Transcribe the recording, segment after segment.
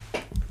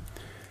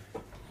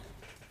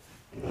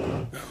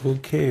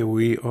Okay,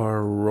 we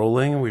are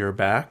rolling. We are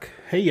back.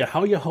 Hey,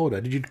 how you hold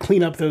it? Did you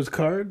clean up those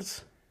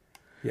cards?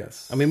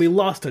 Yes. I mean, we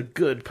lost a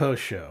good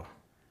post show.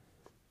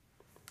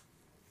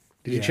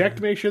 Did you check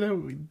to make sure that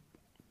we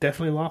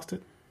definitely lost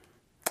it?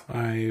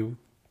 I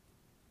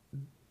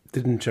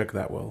didn't check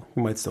that well.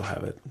 We might still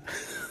have it.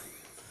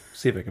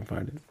 See if I can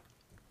find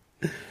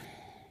it.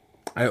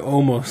 I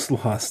almost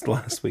lost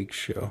last week's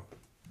show.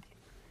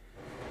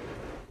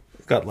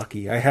 Got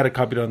lucky. I had it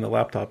copied on the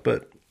laptop,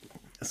 but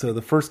so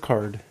the first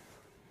card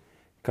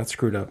got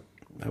screwed up.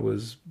 I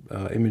was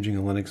imaging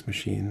a Linux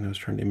machine. I was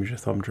trying to image a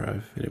thumb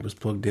drive, and it was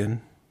plugged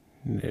in,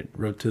 and it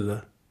wrote to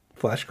the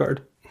flash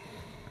card.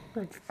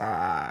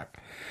 Fuck.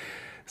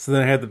 So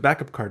then I had the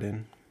backup card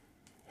in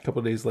a couple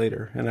of days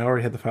later, and I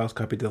already had the files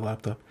copied to the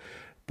laptop,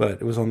 but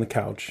it was on the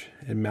couch,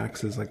 and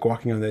Max is like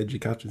walking on the edge of the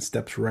couch and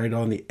steps right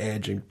on the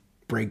edge and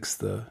breaks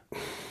the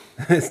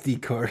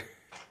SD card.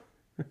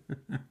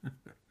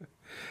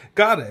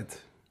 Got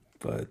it,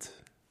 but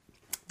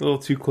a little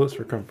too close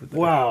for comfort there.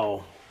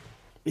 Wow.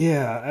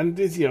 Yeah, and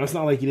it's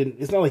not like you didn't.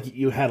 It's not like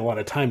you had a lot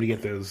of time to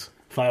get those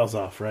files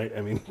off, right?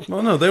 I mean,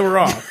 Well, no, they were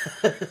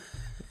off.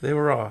 They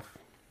were off.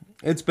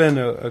 It's been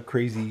a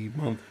crazy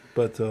month,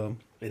 but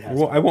It has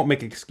well, I won't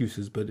make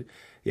excuses. But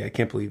yeah, I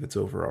can't believe it's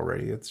over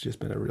already. It's just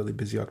been a really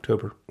busy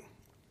October.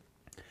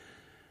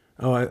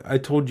 Oh, I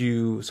told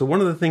you. So one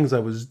of the things I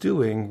was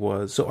doing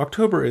was, so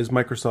October is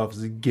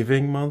Microsoft's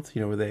giving month,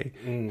 where they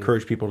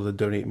encourage people to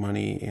donate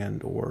money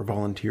and or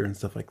volunteer and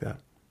stuff like that.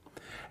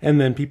 And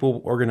then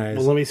people organize.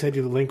 well, let me send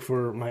you the link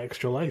for my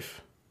extra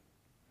life.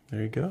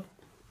 There you go.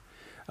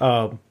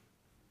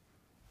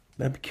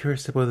 I'd be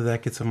curious whether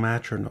that gets a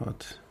match or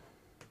not.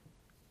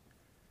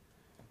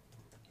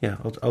 Yeah,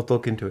 I'll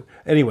look into it.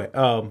 Anyway,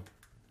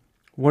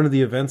 one of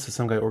the events that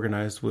some guy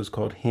organized was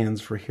called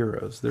Hands for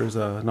Heroes. There's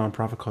a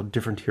nonprofit called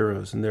Different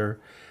Heroes, and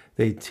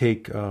they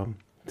take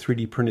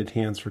 3D printed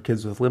hands for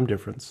kids with limb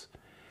difference.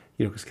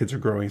 Because kids are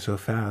growing so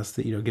fast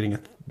that getting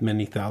a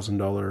many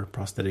 $1,000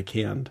 prosthetic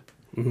hand,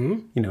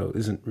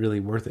 isn't really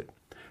worth it.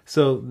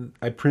 So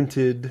I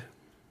printed.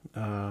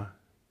 So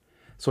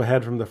I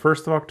had from the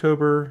 1st of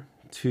October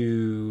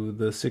to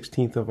the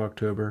 16th of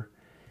October,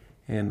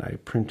 and I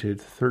printed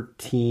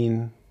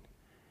 13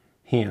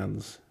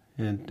 hands,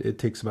 and it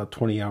takes about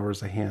 20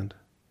 hours a hand.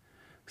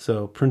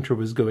 So printer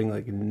was going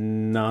like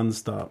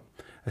nonstop.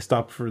 I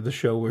stopped for the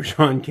show where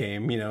Sean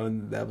came,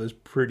 and that was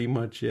pretty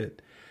much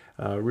it.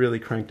 Really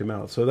cranked him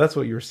out. So that's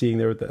what you were seeing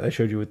there. I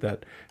showed you with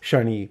that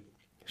shiny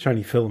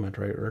filament,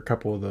 right? Or a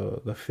couple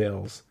of the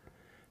fails.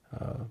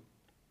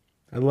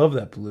 I love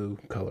that blue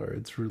color.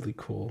 It's really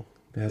cool.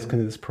 It has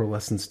kind of this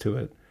pearlescence to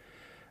it.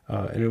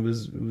 And it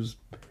was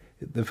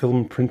the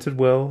filament printed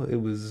well. It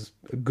was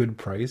a good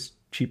price,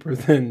 cheaper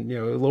than,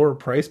 a lower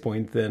price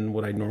point than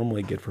what I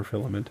normally get for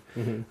filament.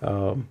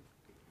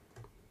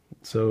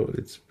 So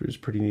it's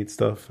pretty neat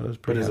stuff. I was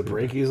But pretty does it happy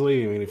break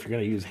easily? I mean, if you're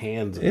going to use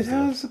hands, and it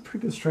stuff. has a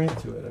pretty good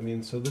strength to it. I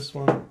mean, so this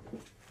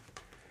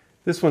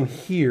one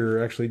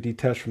here actually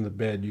detached from the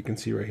bed. You can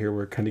see right here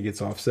where it kind of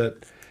gets offset,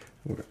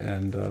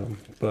 and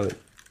but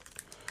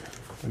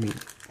I mean,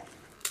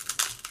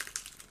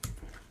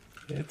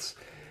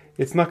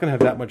 it's not going to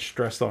have that much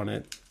stress on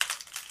it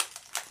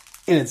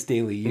in its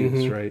daily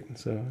use, right?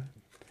 So,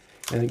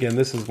 and again,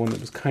 this is one that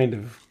was kind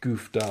of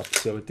goofed up,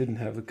 so it didn't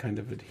have the kind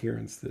of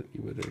adherence that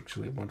you would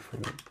actually want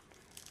from it.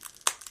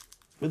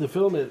 With the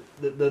filament,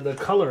 the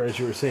color, as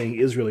you were saying,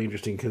 is really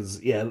interesting because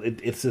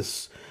it's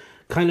this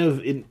kind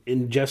of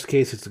in Jeff's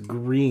case it's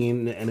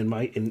green, and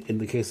in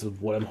the case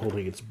of what I'm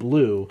holding, it's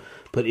blue.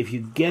 But if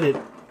you get it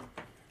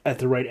at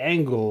the right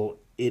angle,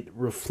 it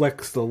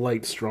reflects the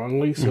light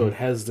strongly, so it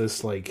has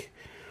this like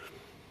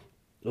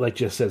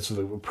Jeff said, sort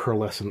of a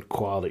pearlescent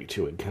quality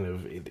to it. Kind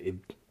of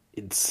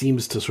it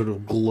seems to sort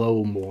of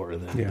glow more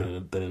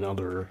than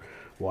another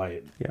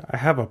white. Yeah, I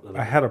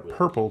had a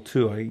purple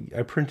too.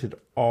 I printed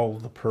all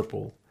the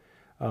purple.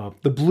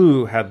 The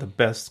blue had the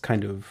best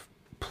kind of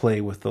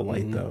play with the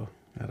light though,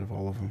 out of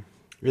all of them.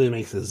 Really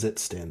makes the zits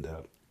stand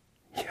out.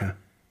 Yeah.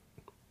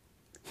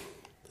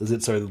 The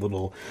zits are the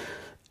little.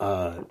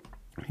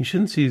 You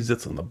shouldn't see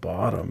zits on the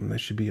bottom. They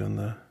should be on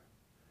the.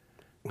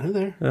 Are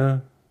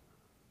there?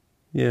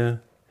 Yeah.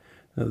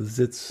 No, the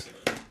zits.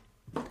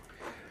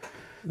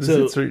 The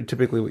So- zits are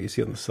typically what you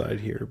see on the side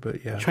here,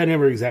 but yeah. I'm trying to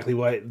remember exactly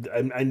why.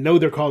 I know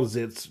they're called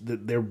zits.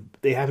 That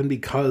they happen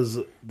because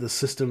the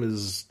system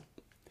is.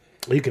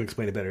 Well, you can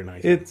explain it better than I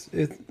can.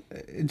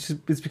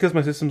 It's because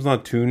my system's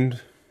not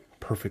tuned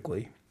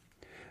perfectly.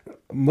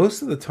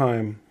 Most of the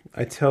time,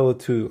 I tell it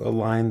to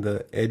align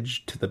the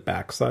edge to the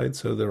backside,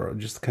 so they're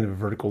just kind of a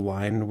vertical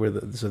line where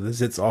the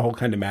zits all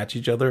kind of match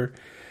each other.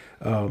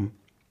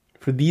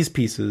 For these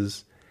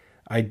pieces,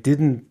 I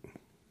didn't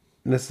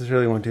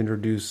necessarily want to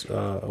introduce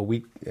a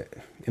weak.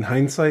 In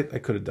hindsight, I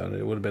could have done it;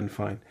 it would have been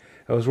fine.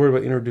 I was worried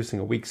about introducing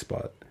a weak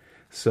spot,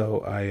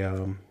 so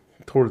I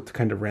told it to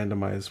kind of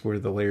randomize where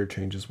the layer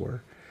changes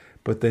were.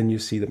 But then you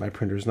see that my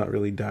printer is not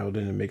really dialed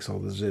in and makes all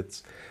the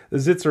zits. The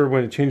zits are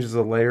when it changes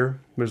the layer.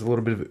 There's a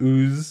little bit of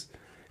ooze,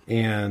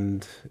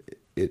 and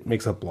it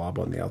makes a blob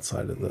on the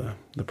outside of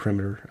the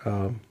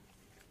perimeter.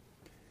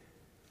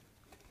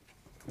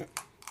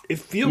 It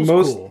feels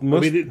cool. I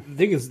mean, the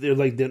thing is, they're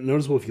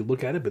noticeable if you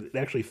look at it, but it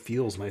actually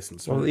feels nice and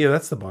smooth. Well, yeah,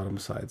 that's the bottom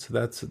side, so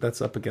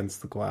that's up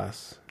against the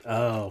glass.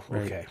 Oh,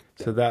 right? okay.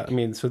 So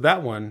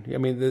that one,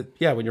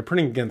 when you're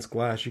printing against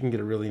glass, you can get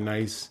a really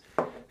nice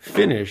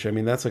finish. I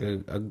mean, that's like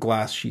a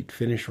glass sheet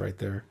finish right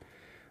there.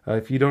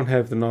 If you don't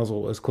have the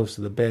nozzle as close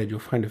to the bed, you'll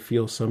find to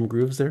feel some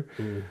grooves there.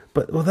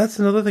 But that's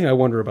another thing I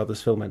wonder about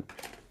this filament.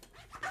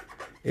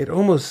 It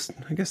almost,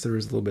 I guess there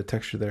is a little bit of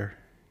texture there.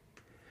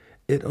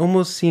 It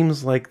almost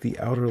seems like the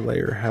outer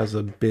layer has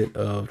a bit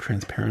of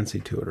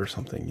transparency to it or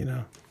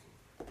something,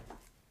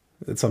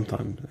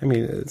 sometimes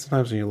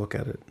when you look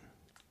at it.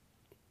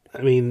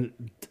 I mean,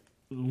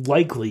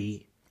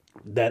 likely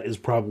that is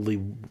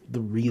probably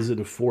the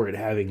reason for it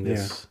having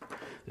this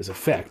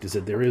effect, is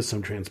that there is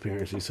some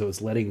transparency, so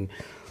it's letting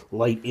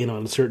light in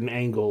on certain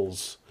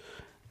angles.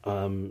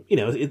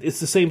 It's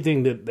the same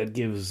thing that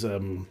gives...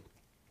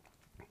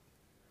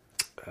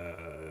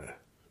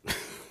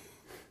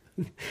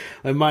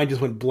 my mind just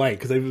went blank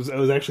because I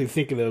was actually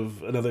thinking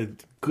of a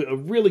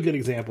really good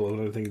example of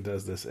another thing that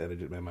does this,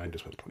 and my mind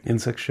just went blank.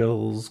 Insect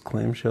shells,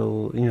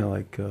 clamshell,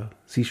 like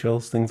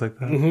seashells, things like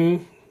that.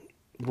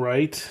 Mm-hmm.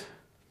 Right.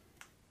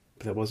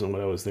 But that wasn't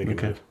what I was thinking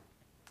of.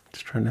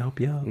 Just trying to help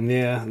you out.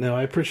 Yeah, no,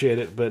 I appreciate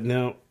it, but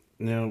no.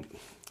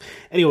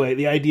 Anyway,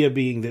 the idea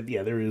being that,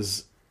 there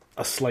is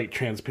a slight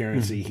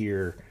transparency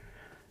here,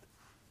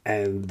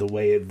 and the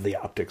way the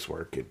optics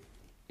work.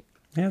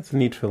 It's a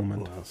neat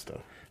filament. A lot of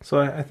stuff. So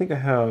I think I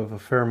have a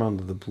fair amount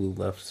of the blue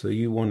left. So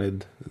you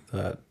wanted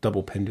that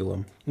double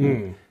pendulum.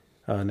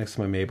 Next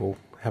to my Mabel.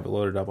 Have it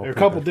loaded up. There are a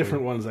couple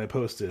different ones I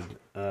posted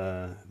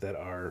that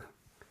are...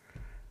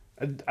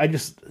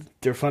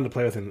 they're fun to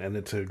play with, and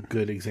it's a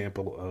good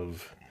example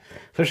of...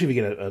 Especially if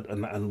you get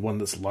a one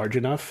that's large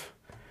enough,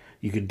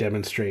 you can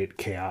demonstrate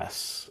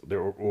chaos.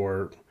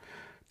 Or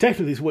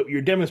technically, what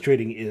you're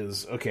demonstrating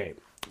is, okay,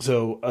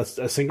 so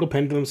a single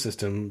pendulum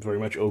system very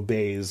much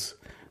obeys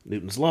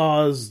Newton's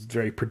laws,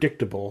 very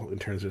predictable in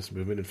terms of its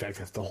movement. In fact,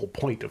 that's the whole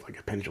point of a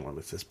pendulum.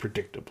 It's this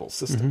predictable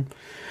system.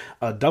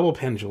 A double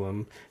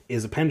pendulum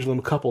is a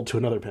pendulum coupled to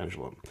another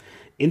pendulum.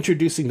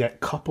 Introducing that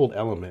coupled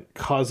element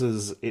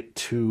causes it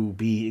to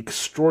be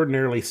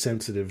extraordinarily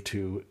sensitive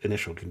to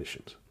initial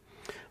conditions,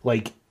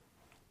 like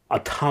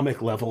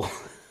atomic level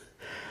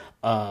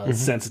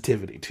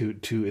sensitivity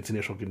to its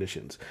initial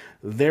conditions.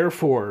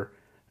 Therefore,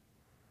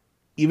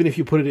 even if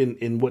you put it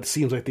in what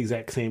seems like the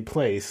exact same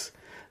place,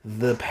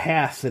 the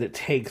path that it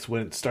takes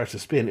when it starts to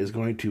spin is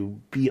going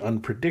to be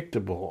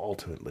unpredictable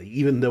ultimately,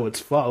 even though it's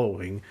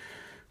following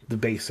the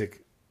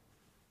basic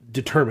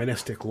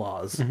deterministic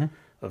laws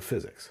of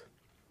physics.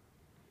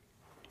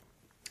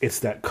 It's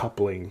that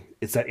coupling,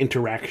 it's that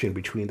interaction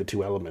between the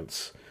two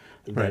elements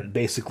that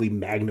basically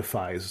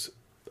magnifies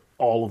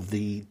all of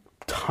the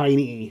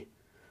tiny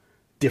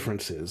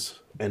differences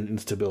and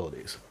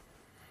instabilities.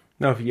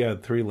 Now, if you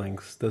add 3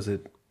 links, does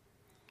it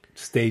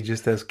stay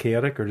just as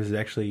chaotic, or does it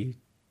actually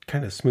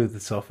kind of smooth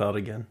itself out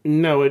again?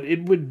 No,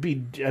 it would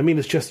be... I mean,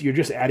 it's just... You're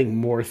just adding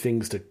more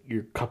things to...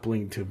 You're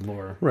coupling to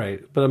more...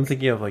 Right, but I'm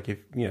thinking of, if,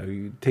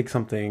 you take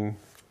something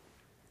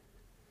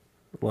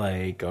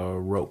like a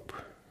rope,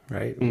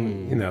 right?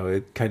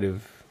 It kind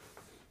of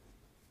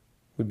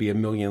would be a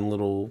million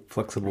little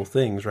flexible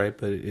things, right?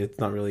 But it's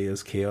not really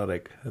as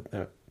chaotic.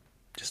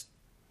 Just,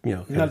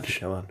 Well,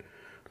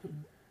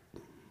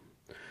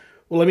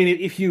 I mean,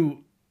 if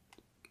you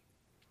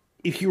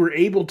were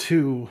able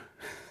to...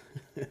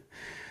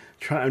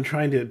 I'm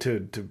trying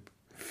to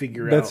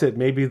figure out... That's it.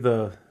 Maybe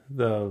the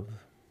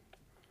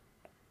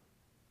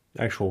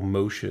actual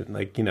motion,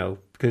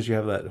 because you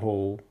have that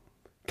whole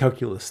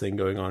calculus thing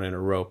going on in a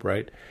rope,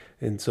 right?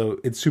 And so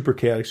it's super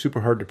chaotic,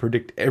 super hard to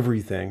predict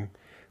everything.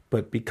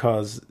 But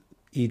because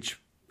each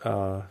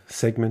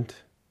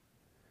segment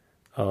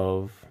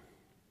of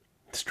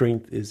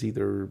strength is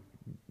either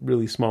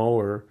really small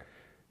or,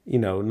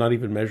 not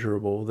even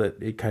measurable,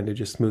 that it kind of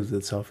just smooths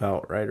itself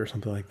out, right? Or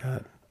something like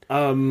that.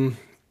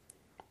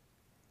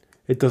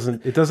 It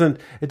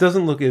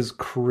doesn't look as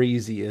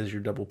crazy as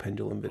your double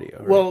pendulum video.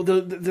 Right? Well,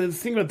 the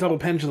thing about double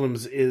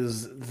pendulums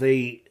is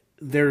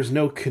there's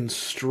no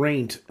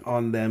constraint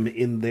on them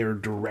in their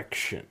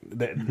direction.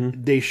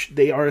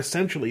 They are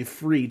essentially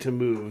free to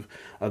move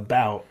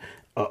about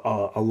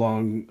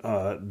along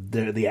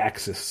the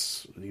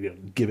axis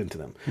given to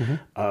them.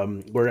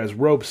 Whereas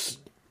ropes,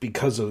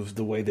 because of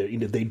the way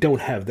that they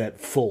don't have that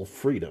full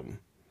freedom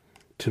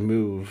to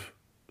move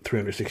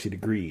 360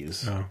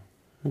 degrees. Oh,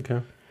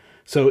 okay.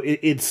 So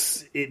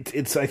it's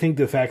I think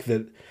the fact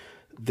that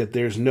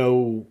there's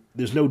no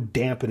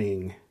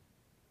dampening,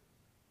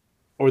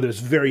 or there's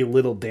very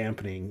little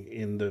dampening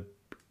in the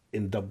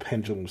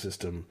pendulum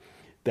system,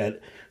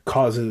 that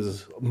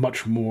causes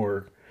much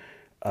more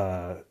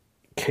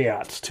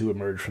chaos to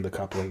emerge from the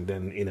coupling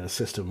than in a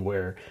system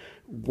where,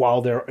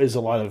 while there is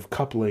a lot of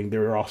coupling,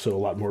 there are also a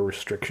lot more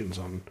restrictions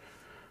on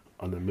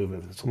the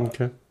movement.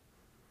 Okay.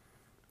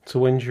 So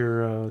when's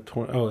your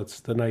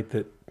it's the night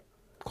that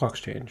clocks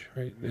change,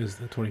 right? Is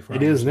the 24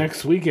 hours. It is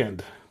next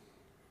weekend.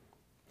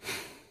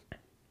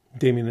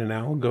 Damien and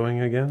Al going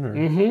again? Or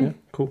yeah,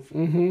 cool.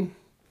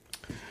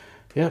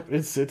 Yep,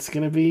 it's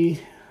gonna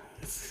be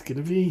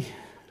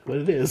what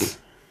it is.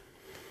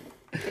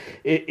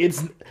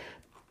 It's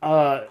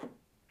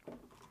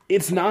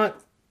not.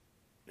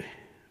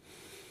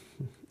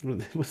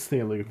 What's the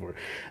thing I'm looking for?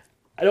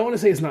 I don't want to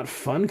say it's not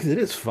fun because it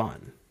is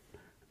fun.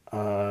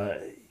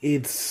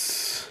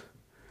 It's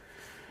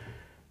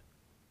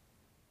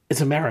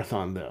a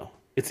marathon though.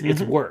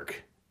 It's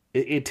work.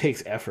 It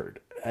takes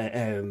effort,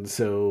 and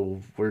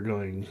so we're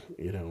going.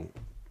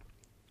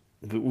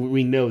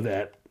 We know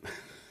that.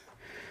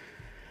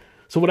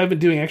 So what I've been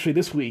doing actually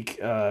this week,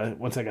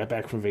 once I got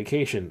back from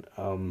vacation,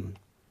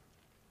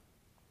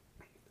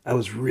 I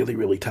was really,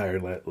 really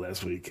tired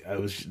last week. I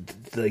was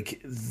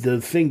like,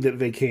 the thing that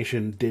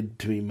vacation did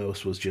to me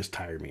most was just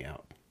tire me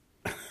out.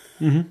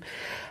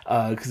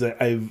 Because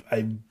I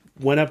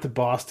went up to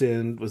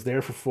Boston, was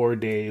there for 4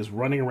 days,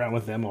 running around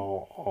with them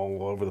all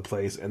over the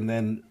place, and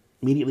then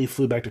immediately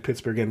flew back to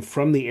Pittsburgh and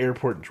from the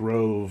airport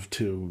drove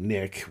to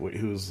Nick,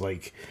 who's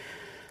like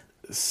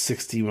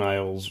 60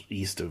 miles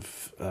east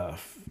of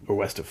or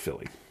west of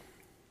Philly.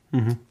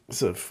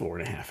 It's a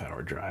 4.5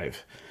 hour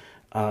drive.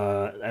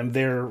 I'm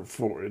there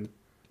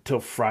till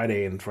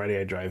Friday, and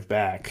Friday I drive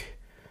back,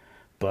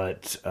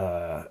 but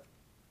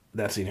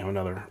that's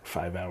another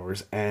 5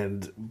 hours,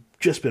 and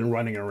just been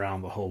running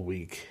around the whole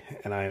week,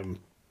 and I am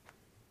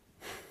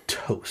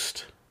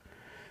toast.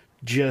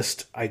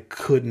 I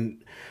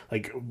couldn't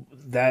like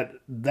that.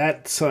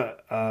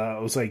 I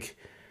was like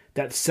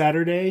that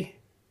Saturday,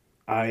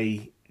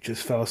 I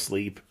just fell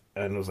asleep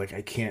and was like,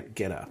 I can't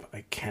get up.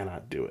 I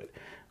cannot do it.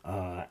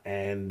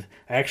 And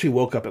I actually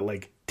woke up at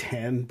like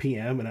 10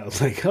 p.m. and I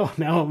was like, oh,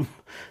 now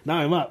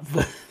I'm up.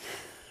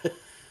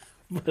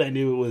 But I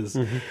knew it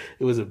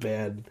was a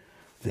bad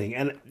thing.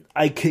 And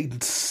I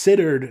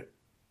considered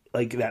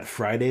like that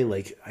Friday,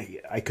 like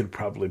I could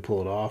probably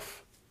pull it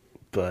off,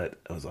 but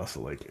I was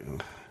also like,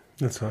 ugh.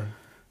 That's fine.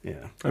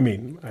 Yeah. I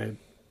mean, I had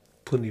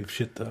plenty of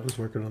shit that I was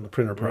working on the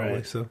printer probably,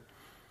 Right. so.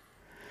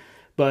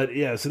 But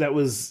yeah,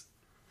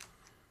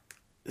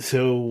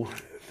 so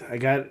I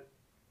got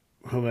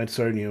home, I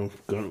started,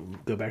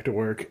 go back to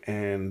work,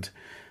 and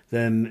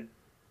then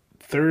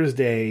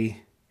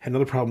Thursday had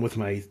another problem with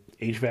my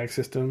HVAC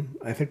system.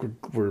 I think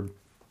we're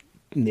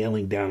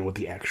nailing down what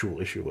the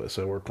actual issue was.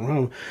 So I worked from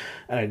home,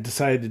 and I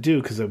decided to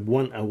do, because I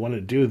want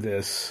to do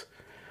this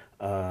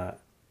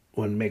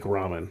when make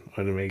ramen.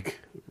 I want to make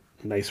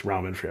nice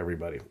ramen for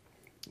everybody.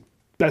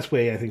 Best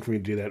way I think for me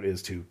to do that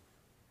is to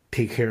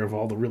take care of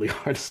all the really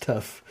hard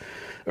stuff,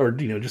 or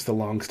just the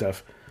long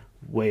stuff,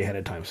 way ahead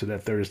of time. So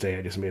that Thursday,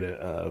 I just made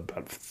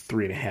about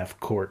 3.5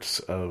 quarts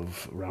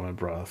of ramen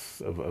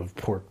broth, of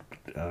pork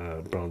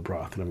bone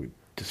broth, and I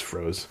just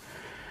froze.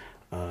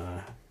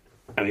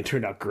 It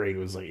turned out great. It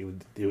was like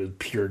it was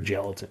pure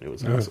gelatin. It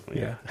was awesome.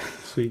 Yeah,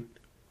 sweet.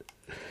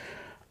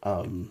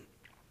 You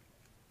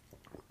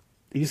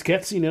just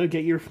get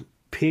your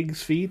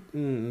pig's feet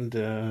and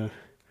chicken.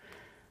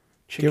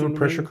 Do you have a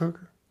pressure wings.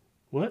 cooker?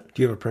 What?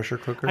 Do you have a pressure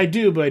cooker? I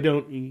do, but I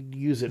don't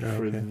use it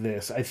for Okay.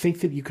 this. I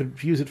think that you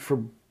could use it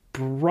for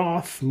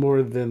broth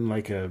more than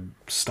like a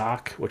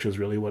stock, which is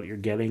really what you're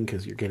getting,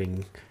 because you're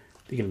getting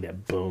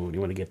that bone. You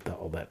want to get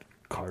all that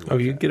carbon. Oh,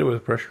 you get it with a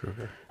pressure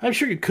cooker. I'm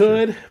sure you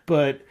could,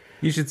 but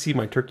You should see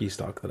my turkey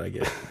stock that I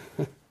get.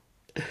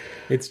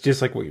 It's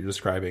just like what you're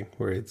describing,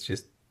 where it's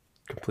just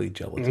complete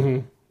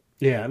gelatin.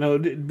 yeah, no.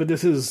 But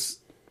this is,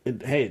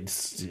 it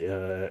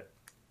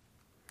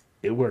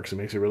works. It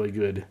makes a really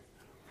good,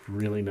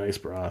 really nice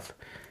broth,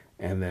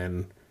 and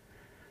then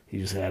you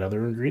just add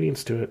other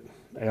ingredients to it.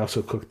 I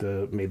also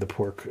made the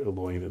pork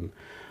loin, and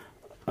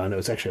no,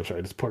 it's actually, I'm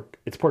sorry,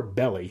 it's pork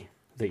belly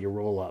that you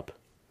roll up,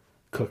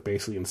 cook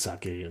basically in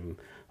sake and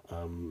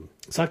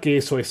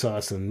sake, soy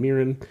sauce, and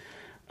mirin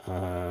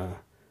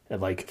at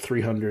like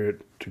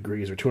 300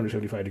 degrees or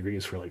 275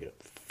 degrees for like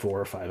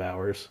 4 or 5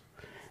 hours,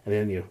 and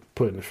then you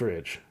put it in the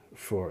fridge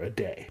for a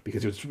day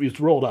because it's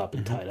rolled up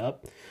and tied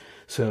up.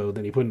 So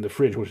then you put it in the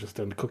fridge, which is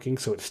done cooking,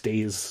 so it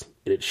stays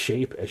in its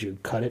shape as you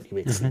cut it. You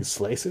make these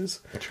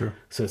slices. True.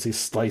 So it's these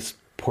sliced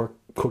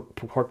cooked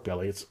pork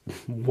belly. It's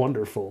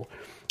wonderful.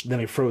 Then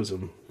I froze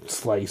them,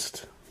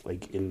 sliced,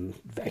 like in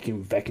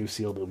vacuum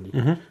sealed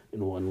them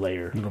in one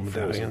layer. Little Frozen.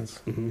 medallions.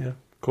 Yeah,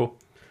 cool.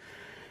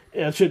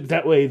 Yeah,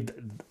 that way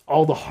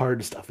all the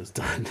hard stuff is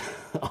done.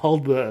 All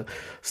the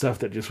stuff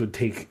that just would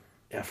take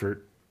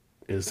effort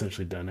is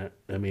essentially done.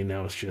 I mean,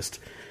 now it's just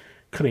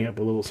cutting up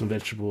some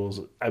vegetables.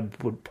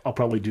 I'll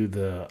probably do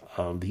the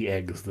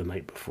eggs the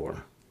night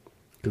before,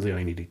 because they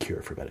only need to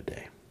cure for about a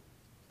day.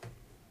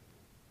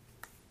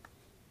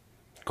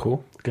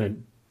 Cool. Gonna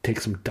take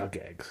some duck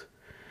eggs.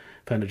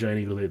 Found a Giant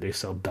Eagle. They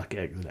sell duck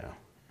eggs now.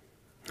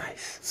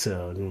 Nice.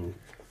 So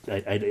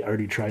I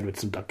already tried with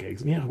some duck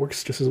eggs. Yeah, it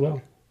works just as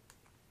well.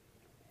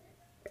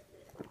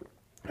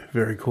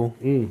 Very cool.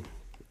 And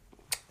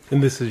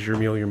this is your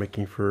meal you're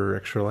making for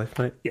Extra Life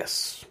Night?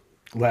 Yes.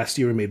 Last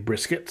year we made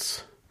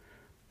briskets.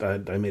 I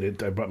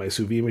brought my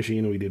sous vide machine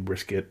and we did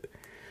brisket.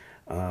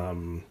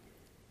 I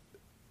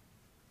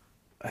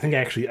think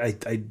actually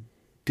I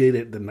did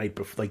it the night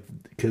before, like,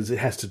 because it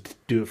has to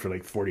do it for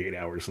like 48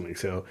 hours or something.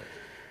 So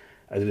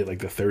I did it like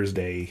the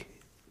Thursday,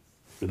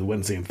 or the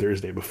Wednesday and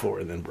Thursday before,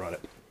 and then brought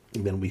it.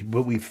 And then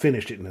we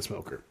finished it in the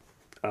smoker.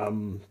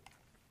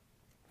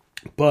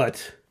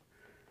 But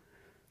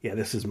yeah,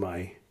 this is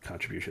my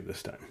contribution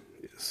this time,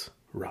 is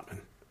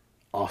ramen.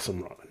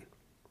 Awesome ramen.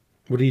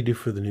 What do you do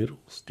for the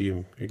noodles?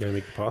 You're gonna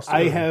make the pasta?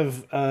 I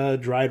have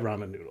dried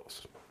ramen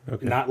noodles.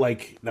 Okay. Not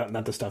like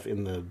not the stuff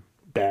in the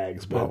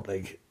bags, but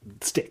like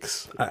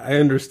sticks. I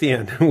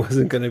understand. It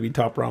wasn't going to be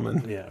top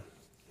ramen. Yeah.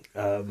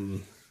 I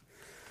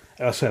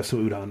also have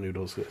some udon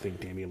noodles. I think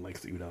Damien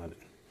likes the udon.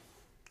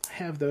 I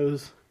have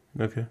those.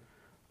 Okay.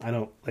 I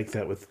don't like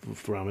that with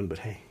ramen, but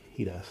hey,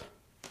 he does.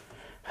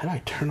 How do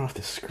I turn off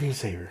this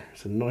screensaver?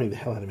 It's annoying the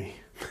hell out of me.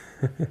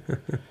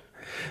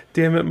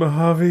 Damn it,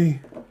 Mojave.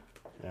 All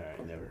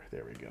right, never.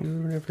 There we go. You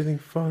ruined everything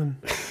fun.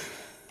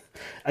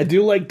 I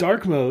do like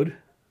dark mode.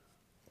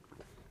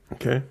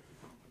 Okay.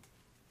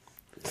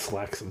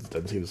 Slack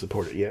doesn't seem to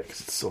support it yet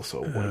because it's still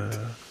so white.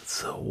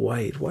 So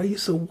white. Why are you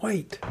so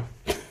white?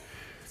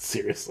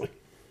 Seriously.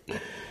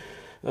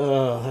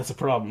 That's a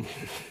problem.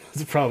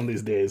 That's a problem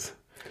these days.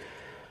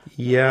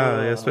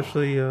 Yeah,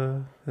 especially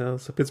so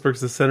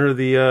Pittsburgh's the center of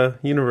the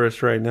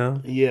universe right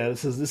now. Yeah,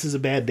 this is a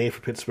bad day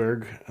for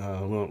Pittsburgh. We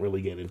won't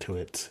really get into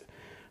it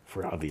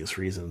for obvious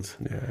reasons.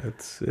 Yeah,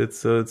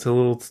 it's a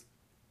little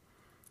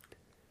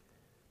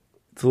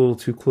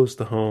too close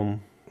to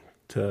home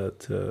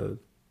to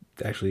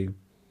actually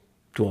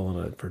dwell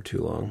on it for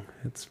too long.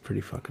 It's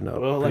pretty fucking up.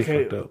 Well,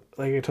 fucked up.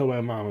 like I told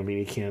my mom, I mean,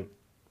 you can't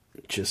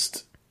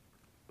just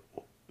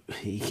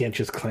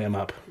clam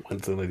up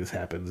when something like this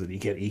happens, and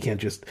you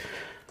can't just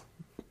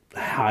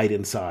hide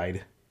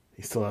inside.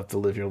 You still have to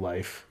live your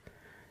life.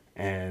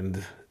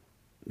 And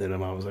then my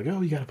mom was like,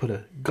 "Oh, you got to put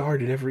a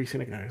guard in every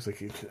single." I was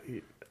like,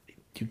 "You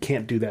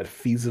can't do that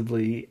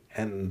feasibly,"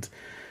 and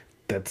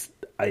it's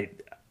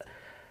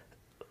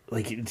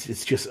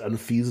just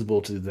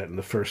unfeasible to do that in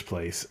the first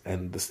place,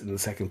 and in the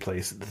second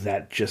place,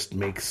 that just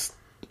makes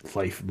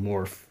life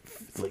more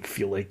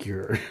feel like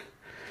you're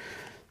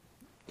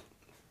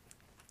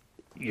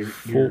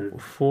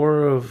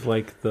Four of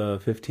like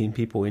the 15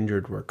 people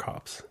injured were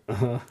cops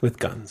with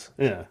guns.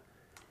 Yeah.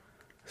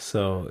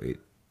 So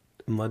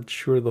I'm not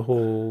sure the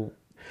whole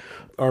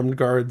armed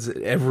guards at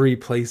every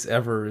place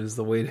ever is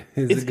the way to.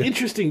 It's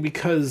interesting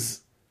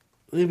because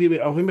maybe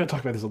I'll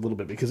talk about this a little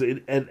bit because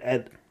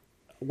at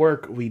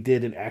work we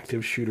did an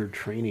active shooter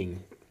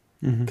training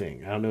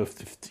thing. I don't know if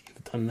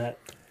you've done that.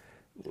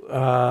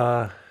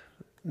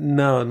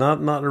 No,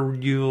 not a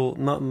real,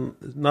 not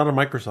a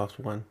Microsoft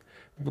one.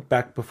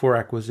 Back before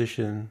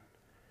acquisition,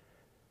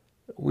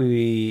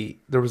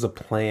 there was a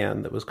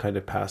plan that was kind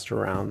of passed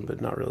around,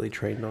 but not really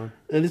trained on.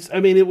 And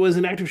it was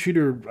an active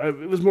shooter.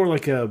 It was more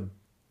like it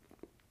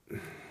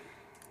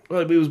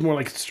was more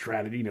like a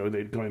strategy.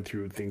 They're going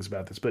through things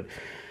about this, but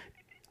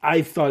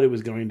I thought it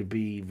was going to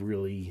be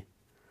really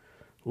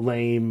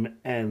lame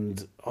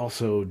and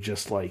also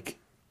just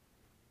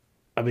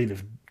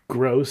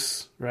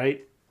gross,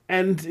 right?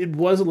 And it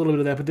was a little bit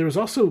of that, but there was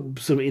also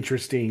some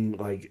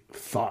interesting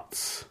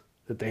thoughts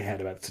that they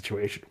had about the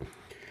situation.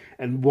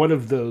 And one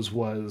of those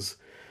was,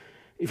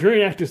 if you're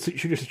in an active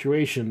shooter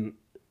situation,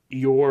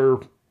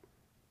 your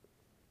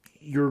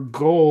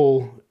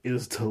goal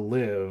is to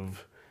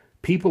live.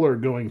 People are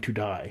going to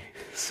die.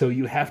 So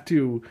you have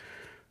to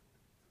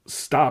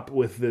stop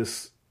with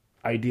this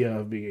idea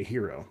of being a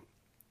hero.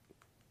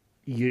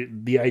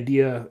 The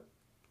idea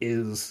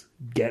is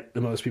get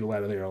the most people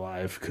out of there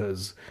alive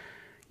because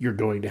you're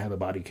going to have a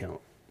body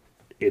count.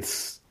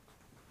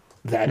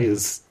 That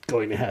is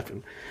going to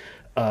happen.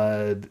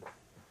 The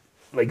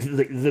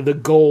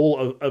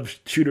goal of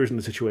shooters in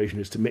the situation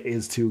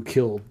is to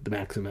kill the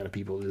maximum amount of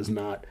people. It is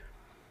not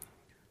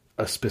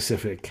a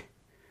specific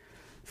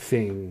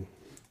thing.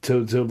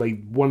 So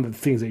one of the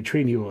things they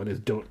train you on is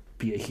don't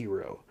be a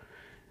hero.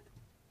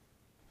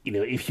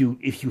 If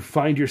you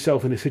find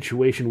yourself in a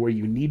situation where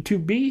you need to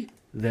be,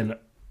 then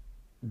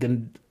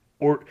don't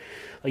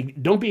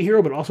be a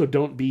hero, but also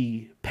don't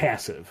be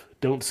passive.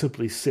 Don't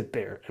simply sit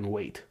there and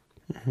wait.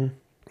 Mm-hmm.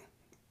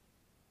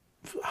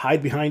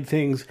 Hide behind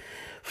things.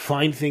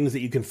 Find things that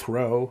you can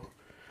throw.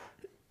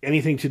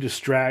 Anything to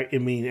distract.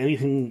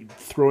 Anything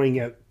throwing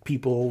at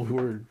people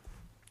who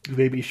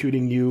may be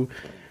shooting you.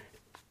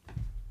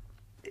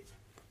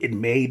 It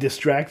may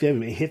distract them. It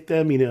may hit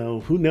them.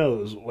 Who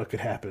knows what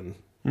could happen.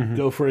 Mm-hmm.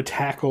 Go for a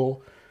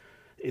tackle.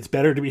 It's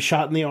better to be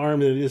shot in the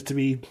arm than it is to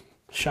be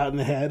shot in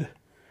the head.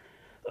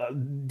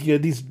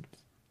 These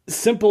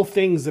simple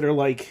things that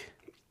are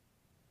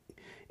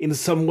in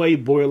some way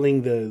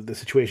boiling the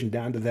situation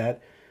down to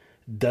that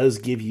does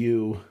give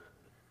you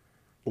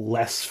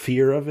less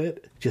fear of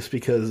it just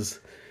because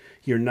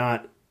you're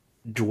not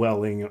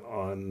dwelling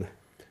on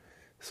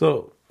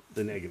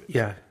the negative.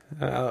 Yeah.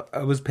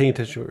 I was paying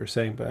attention to what you were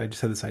saying, but I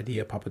just had this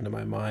idea pop into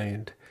my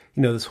mind.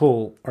 This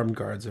whole armed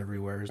guards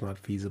everywhere is not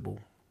feasible.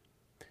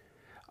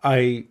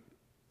 I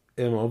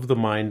am of the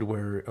mind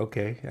where,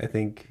 okay, I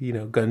think,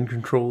 gun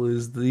control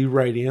is the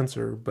right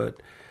answer,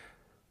 but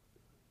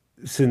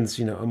since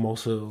I'm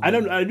also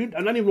I'm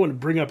not even want to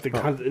bring up the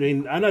concept. I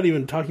mean, I'm not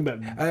even talking about.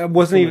 I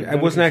wasn't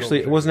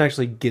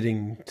actually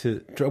getting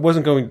to. I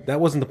wasn't going. That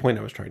wasn't the point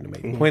I was trying to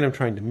make. The point I'm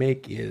trying to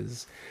make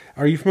is,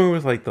 are you familiar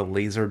with like the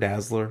laser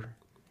dazzler?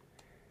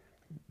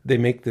 They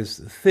make this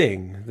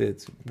thing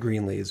that's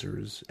green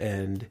lasers,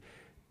 and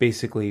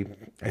basically,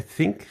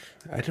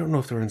 I don't know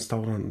if they're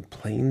installed on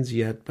planes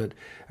yet, but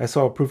I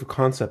saw a proof of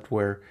concept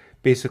where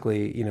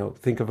basically,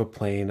 think of a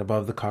plane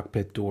above the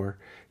cockpit door.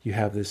 You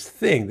have this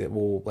thing that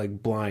will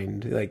like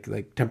blind,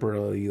 like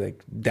temporarily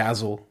like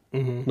dazzle,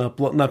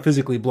 not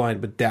physically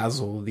blind, but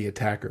dazzle the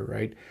attacker,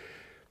 right?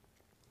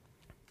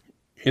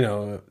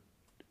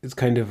 It's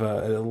kind of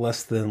a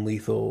less than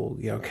lethal,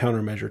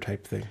 countermeasure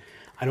type thing.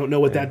 I don't know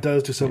what that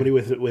does to somebody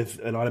with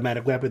an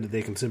automatic weapon that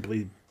they can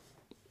simply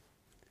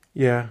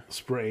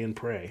spray and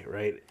pray,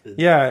 right?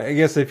 Yeah, I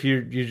guess if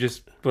you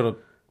just put a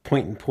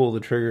point and pull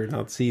the trigger and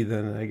not see,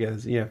 then I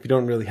guess, if you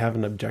don't really have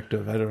an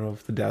objective, I don't know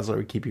if the dazzler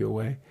would keep you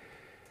away.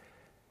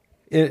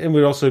 It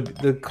would also,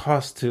 the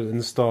cost to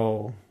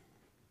install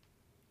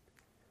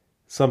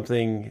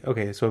something,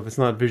 okay, so if it's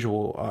not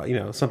visual,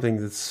 something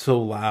that's so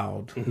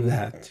loud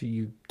that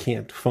you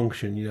can't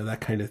function, that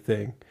kind of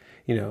thing,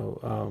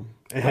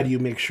 And how do you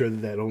make sure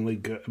that only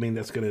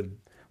that's going to...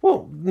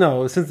 Well,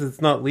 no, since it's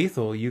not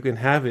lethal, you can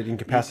have it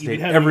incapacitate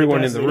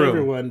everyone in the room.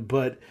 Everyone,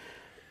 but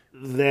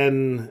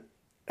then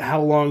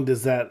how long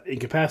does that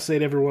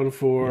incapacitate everyone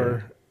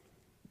for? Yeah.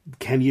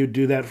 Can you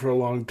do that for a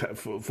long time,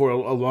 for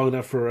a long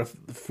enough for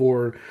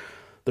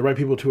the right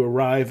people to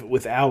arrive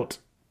without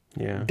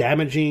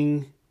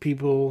damaging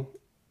people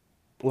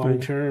long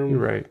term? You're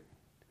right.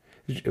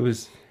 It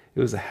was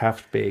a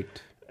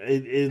half-baked,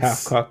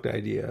 half-cocked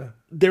idea.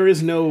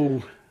 There's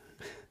no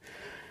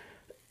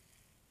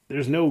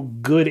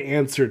good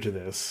answer to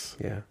this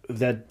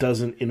that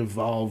doesn't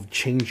involve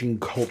changing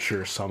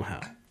culture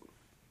somehow.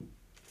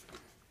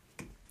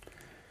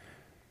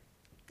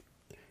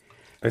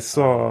 I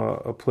saw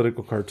a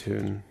political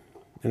cartoon,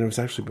 and it was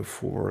actually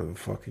before the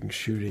fucking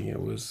shooting.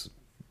 It was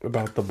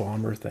about the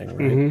bomber thing,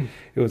 right? Mm-hmm.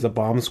 It was a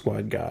bomb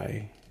squad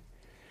guy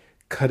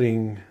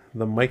cutting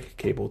the mic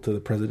cable to the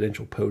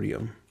presidential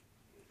podium.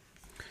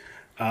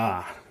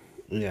 Ah,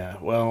 yeah,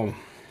 well...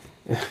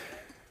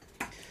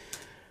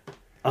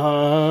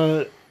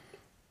 as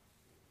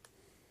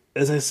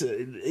I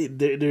said,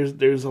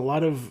 there's a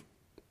lot of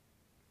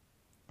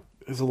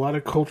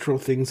cultural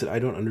things that I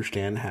don't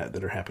understand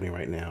that are happening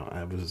right now.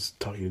 I was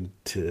talking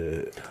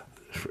to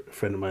a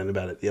friend of mine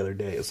about it the other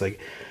day. It's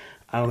like,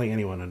 I don't think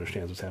anyone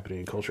understands what's happening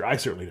in culture. I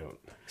certainly don't.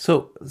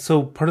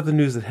 So part of the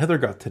news that Heather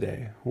got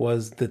today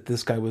was that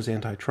this guy was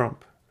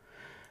anti-Trump.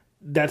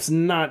 That's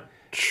not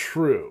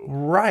true.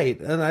 Right.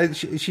 And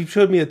she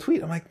showed me a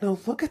tweet. I'm like, no,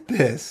 look at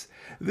this.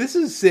 This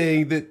is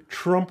saying that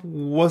Trump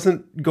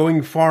wasn't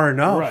going far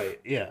enough. Right,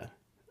 yeah.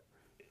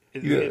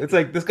 It's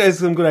like, this guy has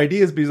some good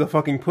ideas, but he's a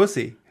fucking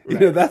pussy.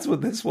 Right. That's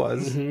what this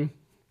was. Mm-hmm.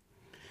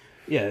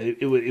 Yeah,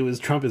 it was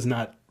Trump is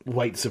not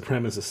white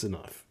supremacist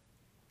enough.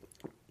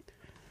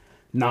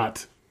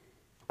 Not,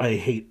 I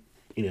hate,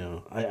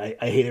 I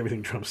hate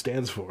everything Trump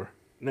stands for.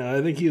 No,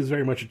 I think he is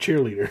very much a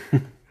cheerleader.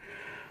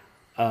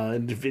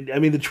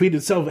 The tweet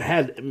itself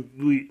had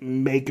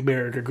 "Make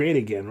America Great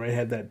Again," right? It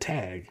had that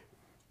tag.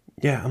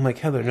 Yeah, I'm like,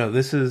 Heather, no,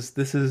 this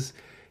is,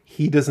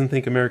 he doesn't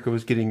think America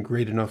was getting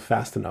great enough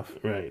fast enough.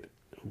 Right.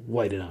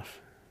 White enough.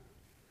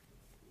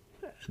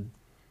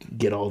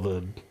 Get all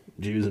the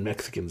Jews and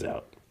Mexicans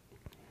out.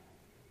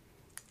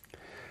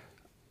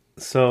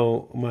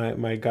 So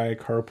my guy I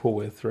carpool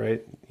with,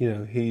 right?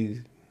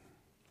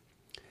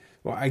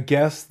 I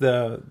guess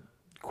the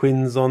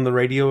Quinn's on the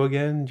radio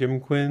again, Jim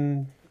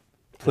Quinn,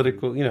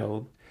 political,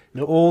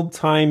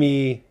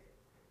 old-timey,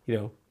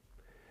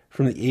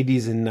 from the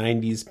 80s and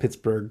 90s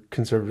Pittsburgh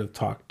conservative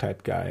talk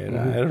type guy. And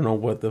I don't know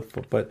what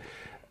but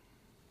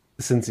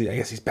since I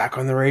guess he's back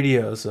on the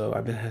radio, so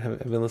I've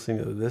been listening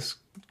to this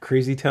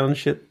crazy town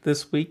shit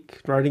this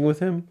week, riding with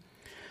him.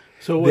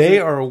 So they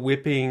are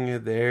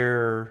whipping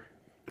their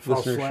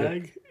false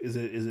flag. Is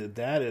it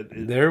that?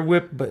 They're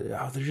whipped, but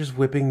they're just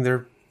whipping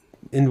their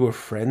into a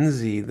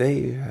frenzy.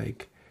 They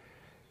like,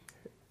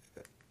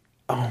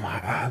 oh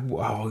my god,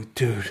 wow,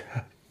 dude.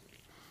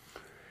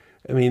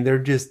 I mean,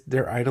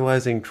 they're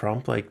idolizing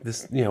Trump like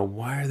this.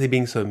 Why are they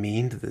being so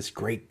mean to this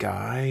great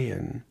guy?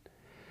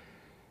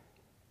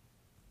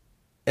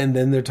 And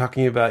then they're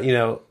talking about,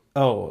 I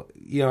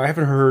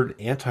haven't heard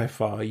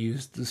Antifa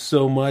used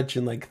so much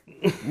in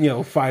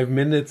 5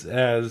 minutes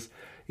as,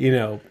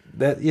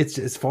 that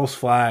it's false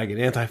flag and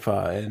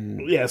Antifa and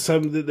there's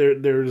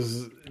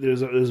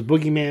a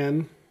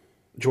boogeyman,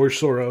 George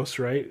Soros,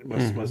 right?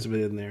 Must have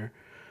been in there.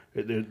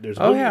 There's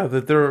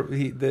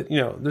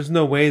there's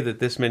no way that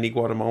this many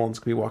Guatemalans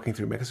could be walking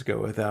through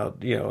Mexico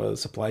without a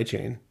supply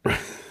chain.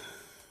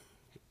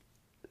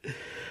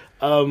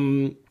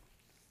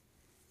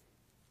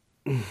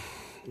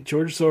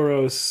 George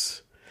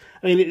Soros.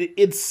 I mean,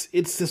 it's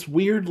this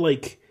weird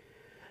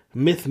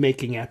myth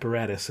making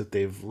apparatus that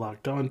they've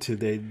locked onto.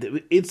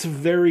 It's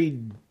very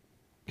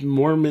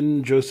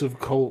Mormon Joseph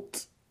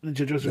cult the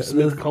Joseph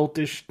Smith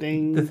cultish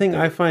thing. The thing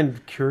I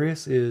find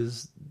curious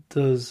is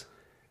does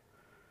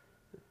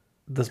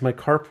my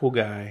carpool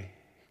guy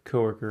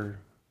coworker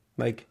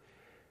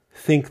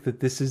think that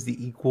this is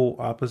the equal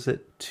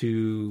opposite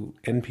to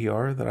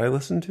NPR that I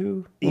listen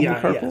to?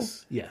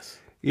 Yes.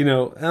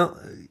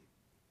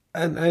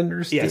 And I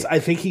understand. Yes, I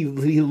think he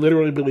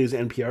literally believes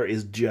NPR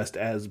is just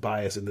as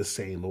biased in the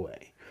same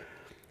way.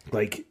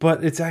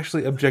 But it's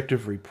actually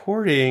objective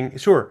reporting.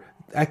 Sure,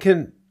 I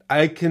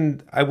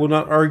will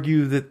not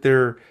argue that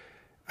they're.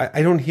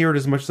 I don't hear it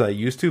as much as I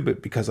used to,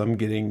 but because I'm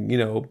getting,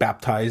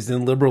 baptized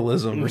in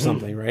liberalism or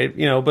something, right?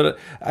 But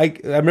I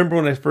remember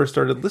when I first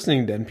started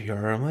listening to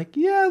NPR, I'm like,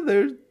 yeah,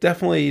 there's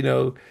definitely,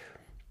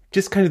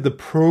 just kind of the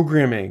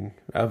programming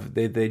of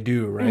they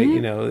do, right?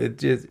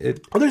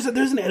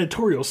 There's an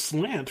editorial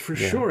slant for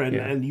sure,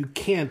 and you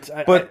can't.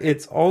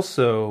 It's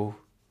also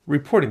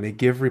reporting. They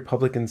give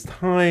Republicans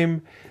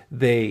time.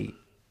 They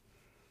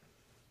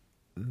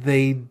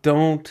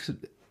don't.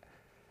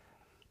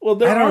 Well,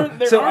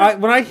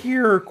 when I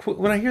hear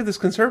this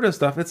conservative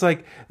stuff, it's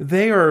like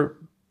they are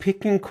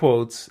picking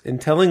quotes and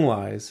telling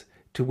lies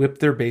to whip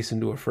their base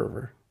into a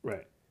fervor.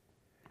 Right.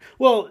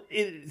 Well,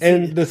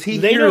 does he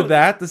hear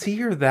that? Does he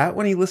hear that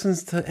when he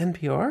listens to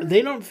NPR?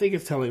 They don't think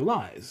it's telling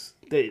lies.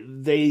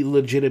 They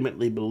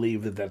legitimately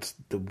believe that that's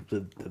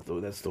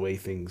the way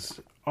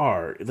things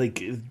are.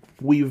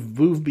 We've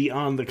moved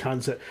beyond the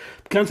concept.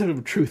 The concept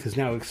of truth has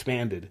now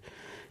expanded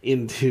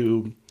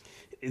into.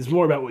 It's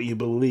more about what you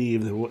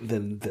believe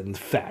than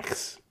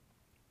facts.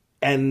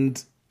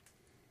 And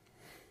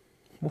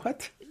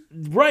what?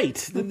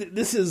 Right.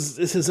 This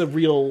is a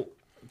real.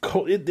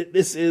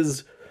 This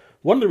is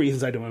one of the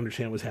reasons I don't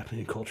understand what's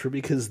happening in culture,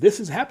 because this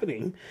is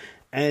happening,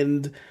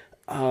 and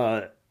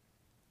I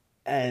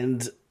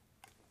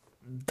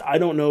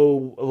don't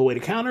know of a way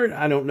to counter it.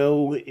 I don't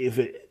know if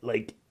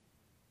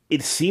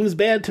it seems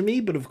bad to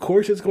me, but of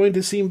course it's going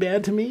to seem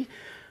bad to me.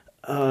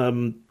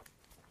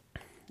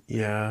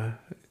 Yeah.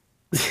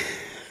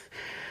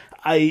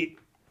 They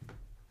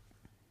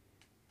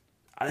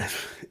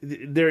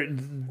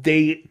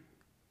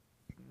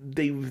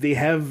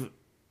have.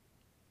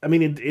 I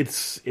mean,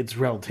 it's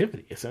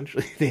relativity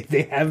essentially.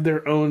 They have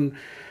their own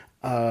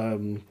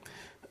frame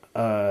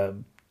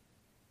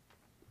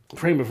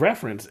of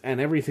reference,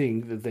 and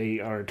everything that they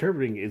are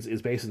interpreting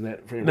is based on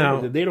that frame of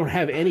reference. They don't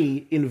have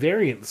any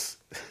invariants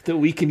that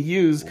we can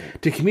use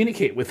to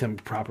communicate with them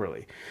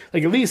properly.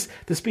 At least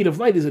the speed of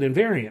light is an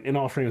invariant in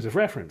all frames of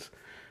reference.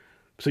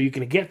 So you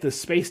can get the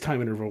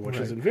space-time interval, which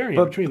is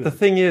invariant between them. But the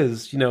thing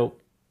is, the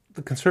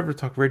Conservative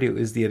Talk Radio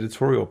is the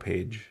editorial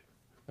page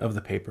of the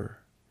paper,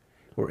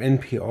 where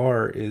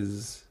NPR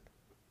is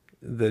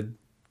the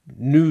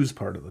news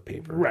part of the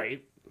paper.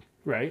 Right.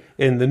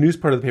 And the news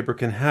part of the paper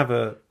can have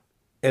a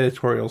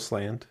editorial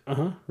slant,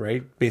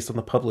 right, based on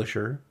the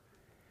publisher.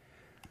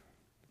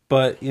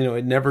 But,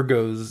 it never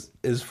goes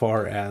as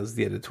far as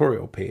the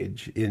editorial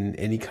page in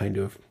any kind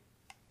of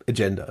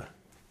agenda.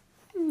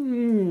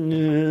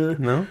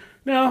 No?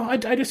 No, I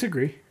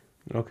disagree.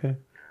 Okay.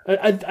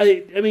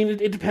 I mean,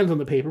 it depends on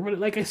the paper,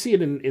 but I see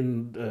it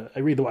in I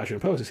read the Washington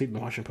Post. I see it in the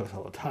Washington Post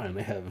all the time.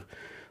 They have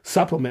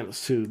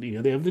supplements to,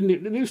 they have the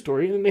news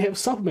story, and then they have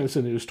supplements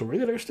to the news story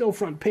that are still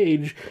front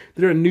page,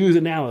 that are news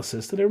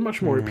analysis, that are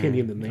much more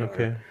opinion than they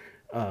are.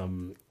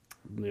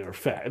 They are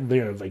fact.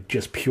 They are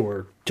just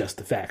pure, just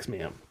the facts,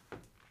 ma'am.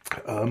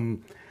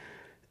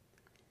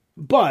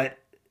 But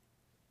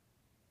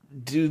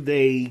do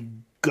they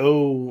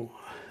go?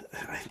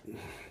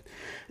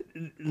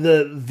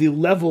 The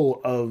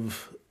level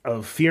of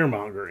fear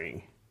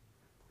mongering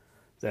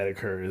that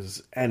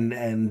occurs, and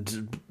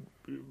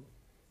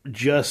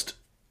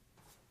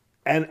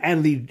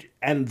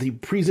the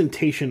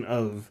presentation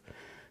of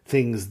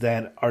things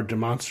that are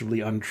demonstrably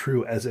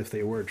untrue as if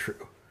they were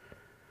true,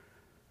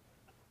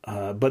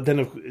 but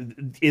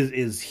then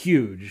is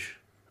huge.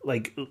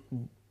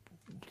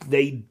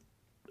 They,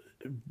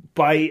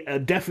 by a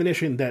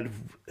definition that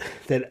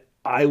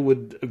I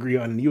would agree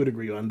on and you would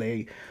agree on,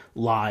 they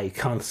lie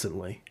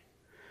constantly.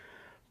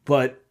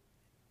 But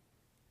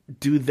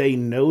do they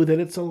know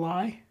that it's a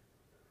lie?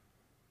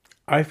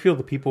 I feel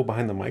the people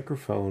behind the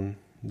microphone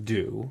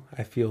do.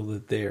 I feel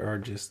that they are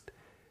just...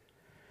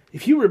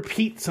 If you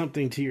repeat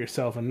something to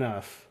yourself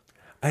enough...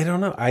 I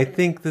don't know. I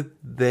think that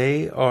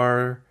they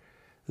are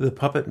the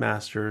puppet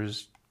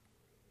masters,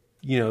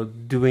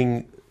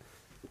 doing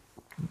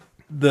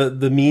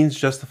the means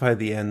justify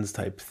the ends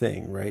type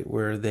thing, right?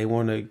 Where they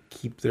want to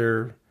keep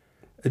their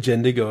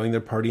agenda going,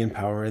 their party in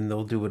power, and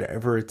they'll do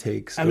whatever it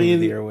takes over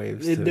the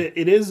airwaves.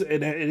 It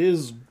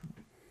is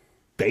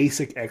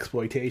basic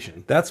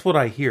exploitation. That's what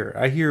I hear.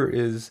 I hear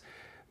is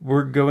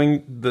we're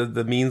going,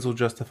 the means will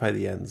justify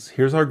the ends.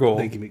 Here's our goal.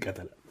 Thank you, got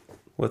that.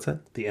 What's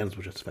that? The ends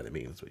will justify the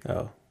means.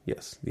 Oh,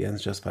 yes. The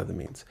ends justify the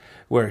means.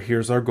 Where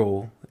here's our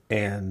goal,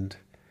 and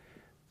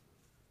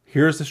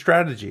here's the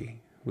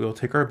strategy. We will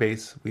take our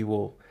base. We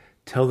will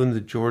tell them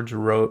that George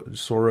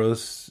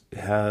Soros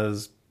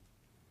has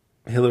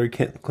Hillary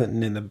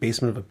Clinton in the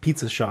basement of a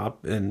pizza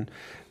shop and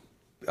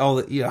all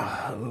that.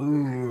 Yeah.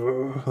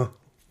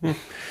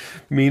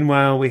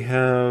 Meanwhile, we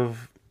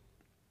have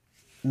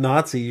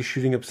Nazis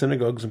shooting up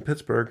synagogues in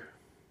Pittsburgh.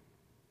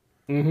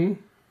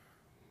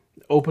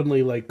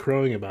 Openly, like,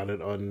 crowing about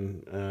it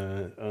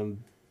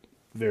on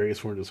various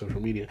forms of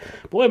social media.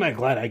 Boy, am I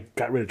glad I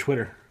got rid of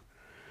Twitter.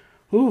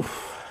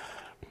 Oof.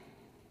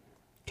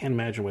 Can't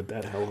imagine what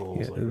that hellhole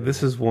is like.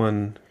 This is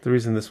one. The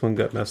reason this one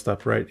got messed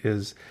up, right,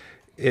 is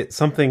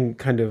something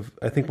kind of.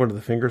 I think one of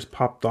the fingers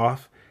popped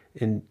off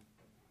and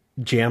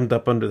jammed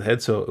up under the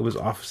head, so it was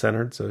off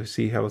centered. So you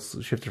see how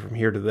it's shifted from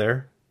here to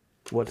there.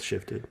 What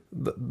shifted?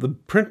 The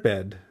print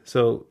bed.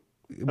 So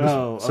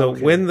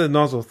okay. When the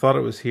nozzle thought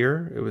it was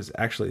here, it was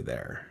actually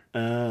there.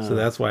 Oh. So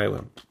that's why it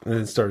went and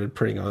it started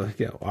printing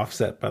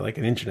offset by like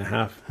 1.5 inches.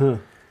 Huh.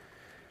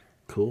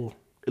 Cool.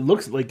 It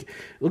looks like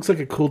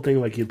a cool thing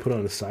like you'd put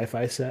on a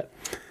sci-fi set.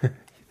 It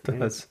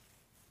does.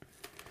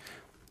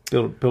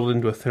 Build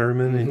into a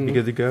theremin and be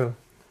good to go.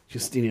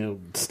 Just,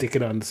 stick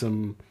it on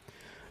some...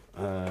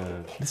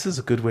 This is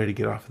a good way to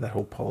get off of that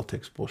whole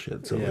politics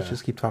bullshit. So Yeah. let's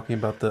just keep talking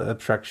about the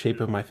abstract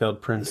shape of my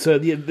failed print. So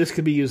this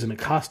could be used in a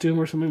costume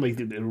or something, like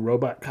a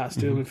robot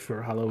costume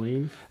for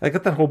Halloween. I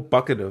got that whole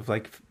bucket of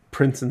like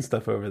prints and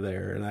stuff over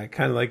there, and I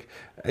kind of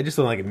I just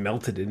don't like it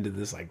melted into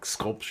this like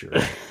sculpture.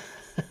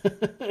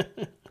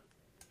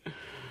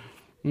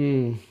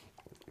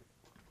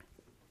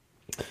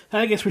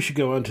 I guess we should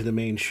go on to the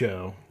main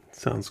show.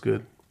 Sounds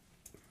good.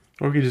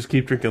 Or we could just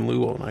keep drinking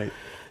Lou all night.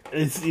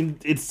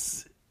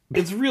 It's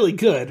really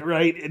good,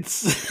 right?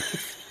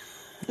 It's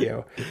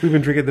Yeah, we've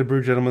been drinking the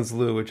Brew Gentleman's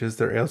Lou, which is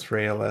their Ales for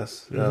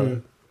ALS,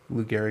 Lou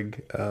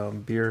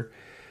Gehrig beer.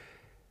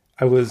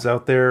 I was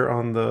out there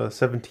on the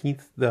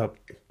 17th.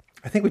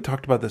 I think we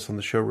talked about this on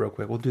the show real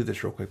quick. We'll do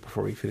this real quick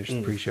before we finish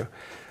the pre-show.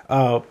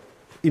 I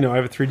have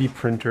a 3D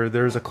printer.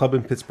 There's a club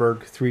in Pittsburgh,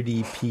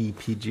 3DP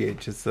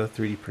PGH. It's the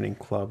 3D printing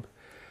club.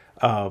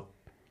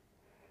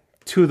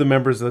 Two of the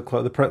members of the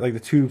club, the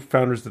two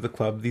founders of the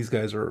club, these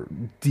guys are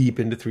deep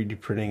into 3D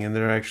printing, and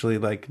they're actually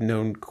like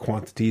known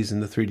quantities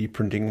in the 3D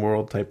printing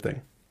world type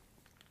thing.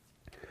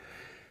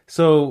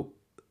 So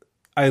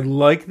I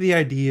like the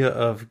idea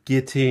of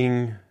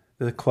getting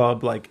the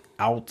club like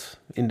out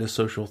into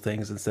social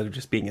things instead of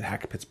just being at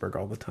Hack Pittsburgh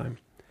all the time.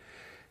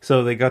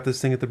 So they got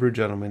this thing at the Brew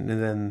Gentleman,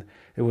 and then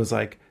it was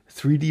like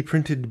 3D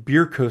printed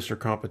beer coaster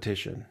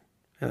competition.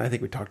 And I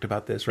think we talked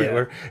about this, right? Yeah.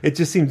 Where it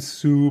just seems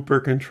super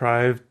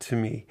contrived to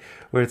me,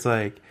 where it's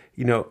like,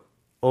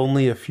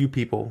 only a few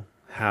people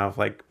have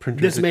like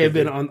printers. This may have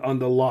been on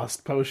the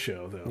Lost Post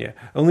show, though. Yeah.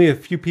 Only a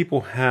few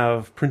people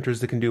have printers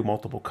that can do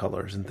multiple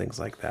colors and things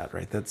like that,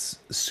 right? That's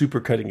super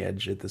cutting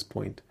edge at this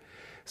point.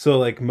 So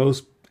like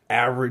most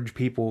average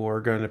people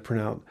are going to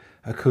print out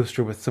a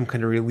coaster with some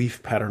kind of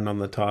relief pattern on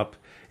the top,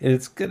 and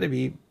it's going to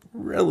be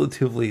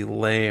relatively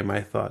lame,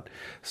 I thought.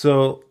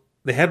 So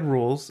they had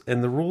rules,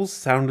 and the rules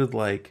sounded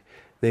like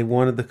they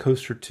wanted the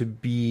coaster to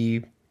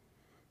be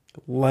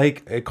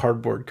like a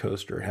cardboard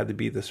coaster. It had to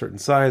be the certain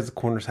size, the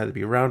corners had to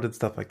be rounded,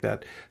 stuff like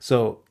that.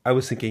 So I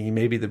was thinking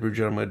maybe the Brew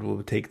Gentleman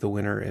will take the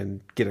winner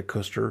and get a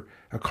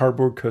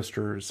cardboard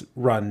coaster's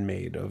run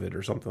made of it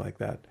or something like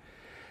that.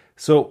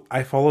 So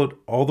I followed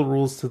all the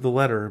rules to the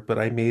letter, but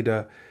I made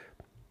a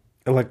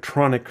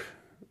electronic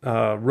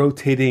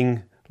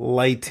rotating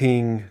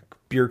lighting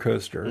beer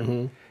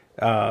coaster.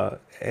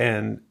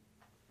 And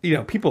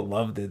people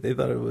loved it. They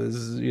thought it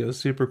was,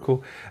 super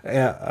cool.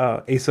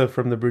 Asa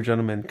from the Brew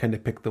Gentleman kind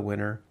of picked the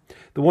winner.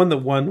 The one that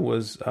won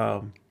was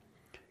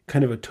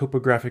kind of a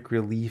topographic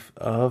relief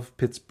of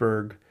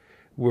Pittsburgh,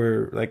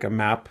 where like a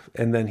map,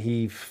 and then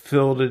he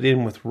filled it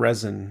in with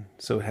resin,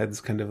 so it had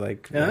this kind of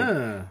like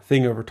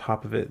thing over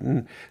top of it,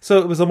 and so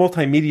it was a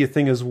multimedia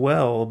thing as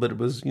well. But it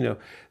was,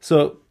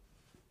 so,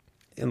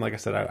 and like I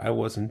said, I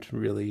wasn't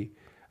really.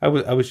 I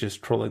was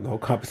just trolling the whole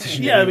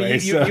competition. Yeah, anyway,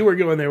 you were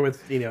going there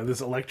with this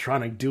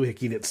electronic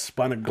doohickey that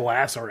spun a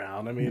glass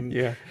around. I mean,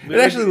 yeah, it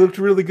actually looked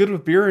really good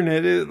with beer in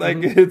it.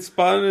 It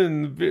spun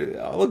and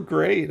it looked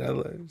great.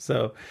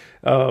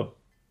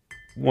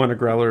 One a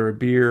growler of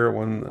beer,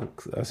 one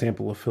a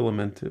sample of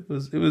filament. It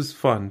was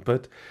fun,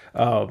 but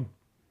I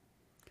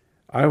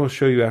will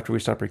show you after we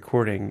stop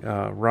recording.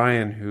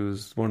 Ryan,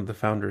 who's one of the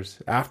founders,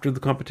 after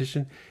the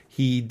competition,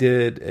 he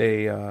did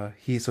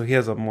he has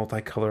a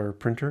multicolor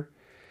printer.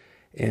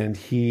 And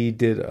he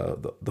did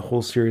the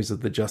whole series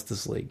of the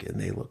Justice League, and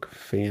they look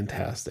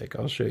fantastic.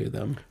 I'll show you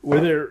them.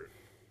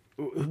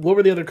 What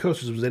were the other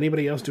coasters? Was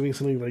anybody else doing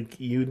something like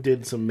you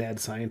did? Some mad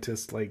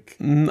scientist like?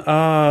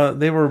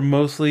 They were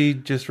mostly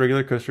just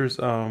regular coasters.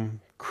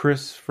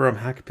 Chris from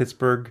Hack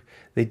Pittsburgh,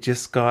 they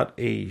just got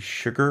a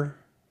sugar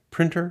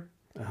printer,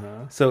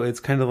 so it's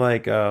kind of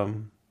like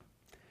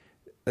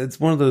it's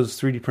one of those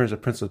 3D printers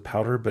that prints with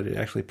powder, but it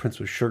actually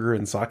prints with sugar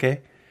and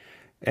sake.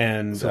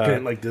 And so can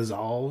it like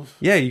dissolve?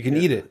 Yeah, you can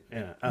eat it.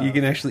 Yeah, you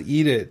can actually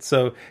eat it.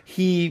 So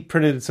he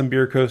printed some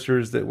beer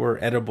coasters that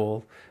were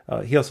edible.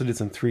 He also did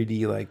some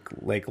 3D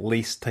like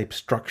lace type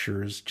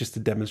structures just to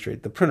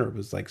demonstrate. The printer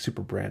was like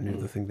super brand new,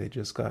 the thing they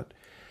just got.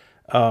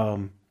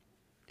 Ryan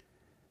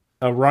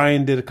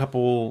did a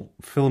couple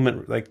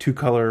filament like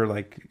 2-color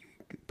like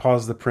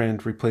pause the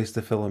print, replace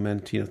the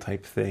filament,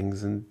 type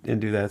things, and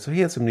do that. So he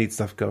had some neat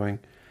stuff going.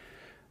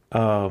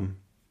 The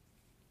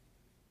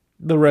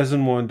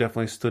resin one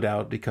definitely stood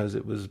out because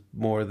it was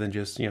more than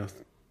just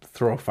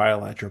throw a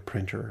file at your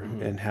printer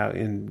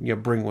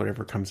and bring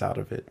whatever comes out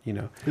of it.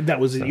 That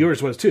was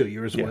yours was too.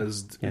 Yours Yeah.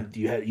 was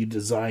Yeah. you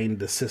designed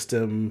the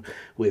system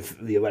with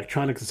the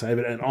electronics inside of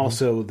it, and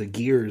also the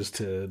gears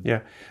to. Yeah.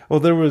 Well,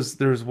 there was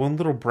one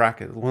little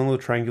bracket, one little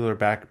triangular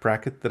back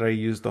bracket that I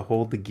used to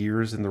hold the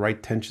gears in the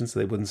right tension so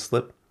they wouldn't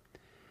slip.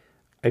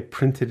 I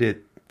printed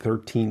it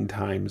 13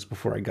 times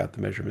before I got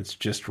the measurements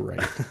just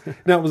right.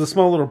 Now, it was a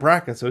small little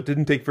bracket, so it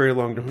didn't take very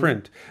long to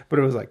print, but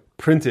it was like,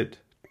 print it,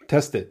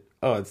 test it.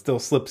 Oh, it still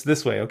slips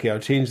this way. Okay, I'll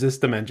change this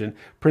dimension.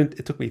 Print.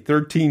 It took me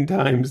 13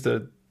 times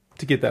to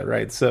get that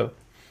right. So,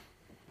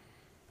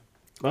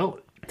 Well,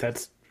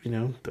 that's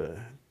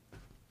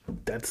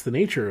that's the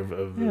nature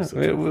of yeah,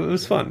 it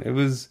was fun. It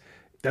was.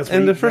 That's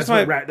and why the first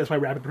time that's why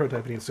rapid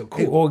prototyping is so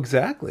cool. Oh,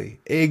 exactly,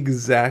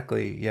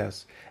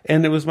 yes.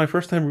 And it was my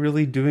first time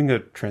really doing a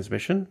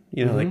transmission,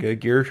 like a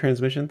gear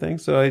transmission thing.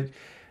 So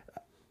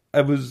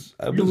I was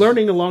You're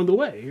learning along the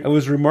way. I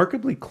was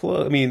remarkably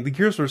close. I mean, the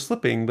gears were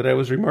slipping, but I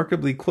was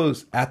remarkably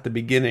close at the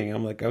beginning.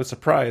 I was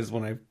surprised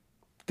when I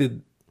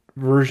did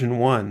version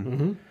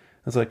 1.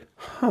 I was like,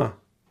 huh,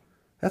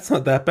 that's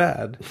not that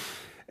bad.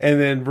 And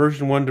then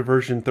version 1 to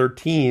version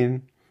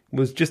 13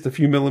 was just a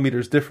few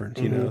millimeters different,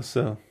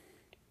 so.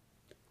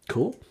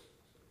 Cool.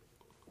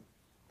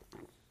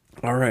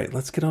 All right,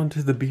 let's get on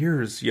to the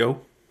beers,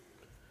 yo.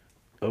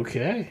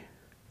 Okay.